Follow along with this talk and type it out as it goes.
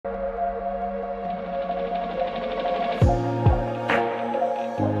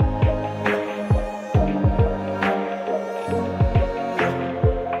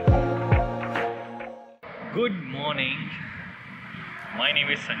My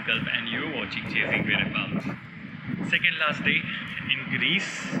name is Sankalp and you're watching Chasing Whereabouts. Second last day in Greece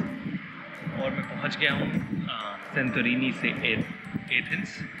और मैं पहुंच गया हूँ सेंटोरिनी से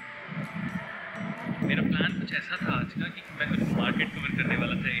एथेंस। मेरा प्लान कुछ ऐसा था आज का कि मैं कुछ मार्केट कवर करने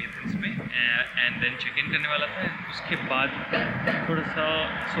वाला था एथेंस में एंड देन चेक इन करने वाला था। उसके बाद थोड़ा सा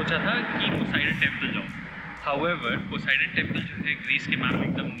सोचा था कि पोसाइडन टेम्पल जाऊँ। हाउएवर पोसाइडन टेम्पल जो है ग्रीस के मैप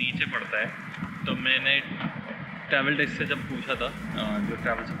एकदम नीचे पड़ता है, तो मैंने ट्रैवल डेस्क से जब पूछा था जो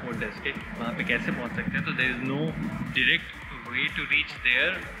ट्रैवल सपोर्ट डेस्क है वहाँ पे कैसे पहुँच सकते हैं, तो there is no direct way to reach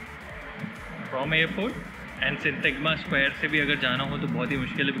there from airport. And सिंटैग्मा square से भी अगर जाना हो तो बहुत ही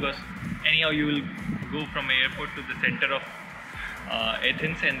मुश्किल है, because any how you will go from airport to the centre of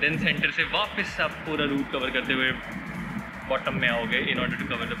Athens and then centre से वापस आप पूरा रूट कवर करते हुए बॉटम में आओगे in order to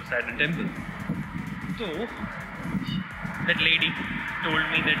cover the Poseidon temple. तो that lady told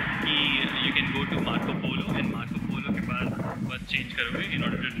me that you can go to Marco Polo and Marco Polo के बाद बस चेंज करोगे in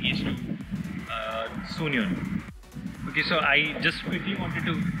order to reach to Sounion. Okay, so I just quickly wanted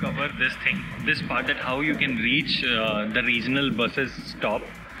to cover this part that how you can reach the regional buses stop.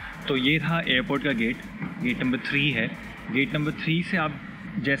 तो ये था airport का gate number 3 है। Gate number 3 से आप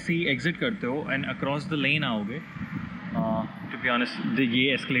जैसे ही exit करते हो एंड अक्रॉस द लेन आओगे, टू बी ऑनेस्ट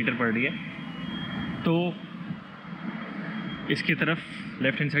ये एस्केलेटर पड़ रही है, तो इसकी तरफ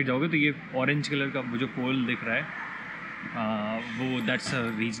लेफ्ट हैंड साइड जाओगे तो ये ऑरेंज कलर का जो पोल दिख रहा है वो that's a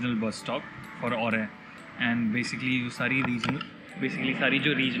regional bus stop for और है। एंड बेसिकली सारी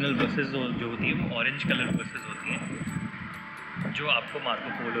जो रीजनल बसेस जो होती हैं वो ऑरेंज कलर बसेस होती हैं जो आपको मार्को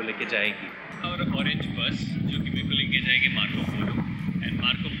पोलो लेके जाएगी। और ऑरेंज बस जो कि मेरे को लेके जाएगी Marco Polo, and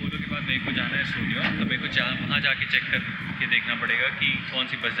Marco Polo के बाद मेरे को जाना है सोनियो। तो मेरे को वहाँ जाके चेक करके देखना पड़ेगा कि कौन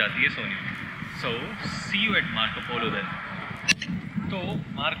सी बस जाती है सोनियो। सो सी you eight Marco Polo then. तो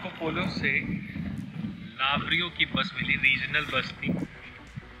मार्को पोलो से लावरियो की बस मिली, रीजनल बस थी,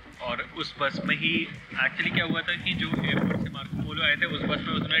 और उस बस में ही एक्चुअली क्या हुआ था कि जो एयरपोर्ट से मार्को पोलो आए थे उस बस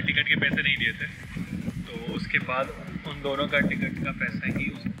में उसने टिकट के पैसे नहीं दिए थे, तो उसके बाद उन दोनों का टिकट का पैसा ही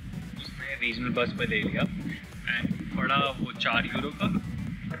उसने रीजनल बस में ले लिया एंड पड़ा वो 4 यूरो का।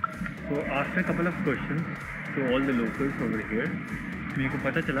 तो after couple of question to all the locals over here मेरे को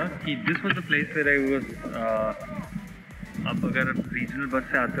पता चला कि this was the place where I was. आप अगर रीजनल बस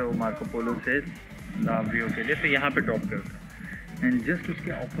से आते हो मार्को पोलो से लावरियो के लिए तो यहाँ पे ड्रॉप करते हैं, एंड जस्ट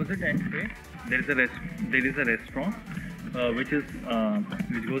उसके ऑपोजिट एंड पे there is a restaurant which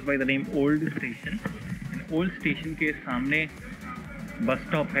goes by the name old station. Old station के सामने बस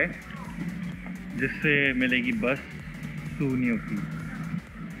स्टॉप है जिससे मिलेगी बस सूनियो की।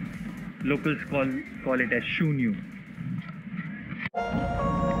 Locals call it as शून्यो।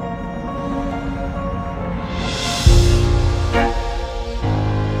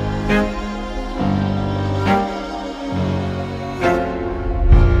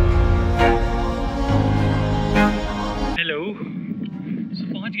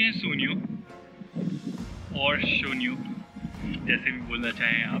 सोनियो और शोनियो जैसे भी बोलना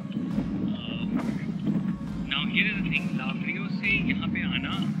चाहें आप। Now here is the thing, लावरियो से यहाँ पे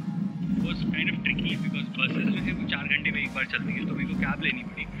आना was kind of tricky because buses जो है वो 4 घंटे में एक बार चलती है, तो मेरे को कैब लेनी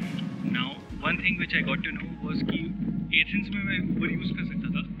पड़ी। Now one thing which I got to know was कि एथेंस में मैं ऊबर यूज़ कर सकता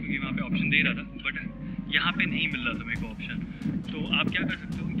था क्योंकि वहाँ पे ऑप्शन दे रहा था, बट यहाँ पे नहीं मिल रहा था मेरे को ऑप्शन। तो आप क्या कर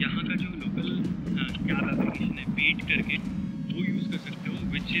सकते हो, यहाँ का जो लोकल कैब एप्लीकेशन है पेड करके वो यूज़ कर सकते हो,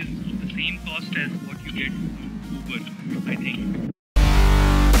 which is the same cost as what you get Uber I think.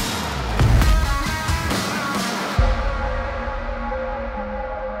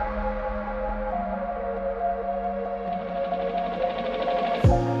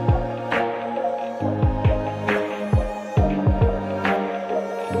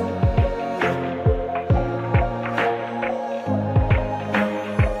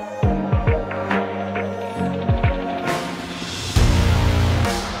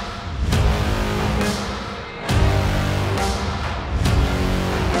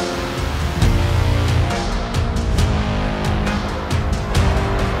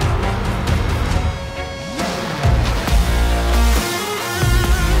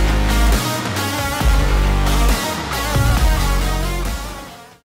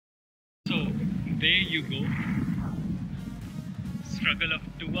 There you go, struggle of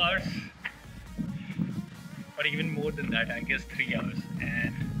 2 hours or even more than that, I guess 3 hours,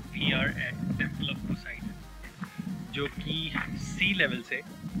 and we are at Temple of Poseidon जो कि सी level से,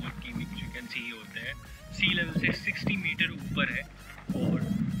 जो कि you can see होते हैं सी level से 60 metre ऊपर है। और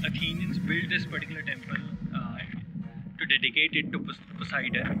Athenians built this particular temple to dedicate it to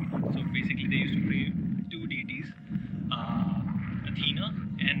Poseidon. So basically they used to pray 2 deities, Athena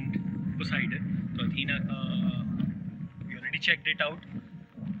and Poseidon। तो अथीना का we already checked it out,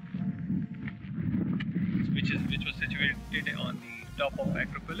 which was situated on the top of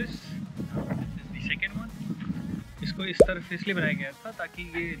Acropolis. This is the second one. इसको इस तरफ इसलिए बनाया गया था ताकि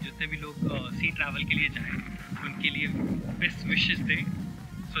ये जितने भी लोग सी ट्रैवल के लिए जाएं उनके लिए best wishes they,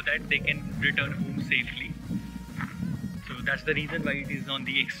 so that they can return home safely. So that's the reason why it is on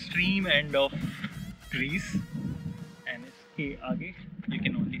the extreme end of Greece, and इसके आगे you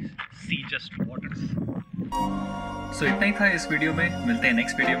can only see just waters. So इतना ही था इस video में, मिलते हैं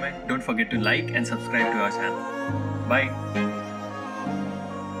next video में. Don't forget to like and subscribe to our channel. Bye.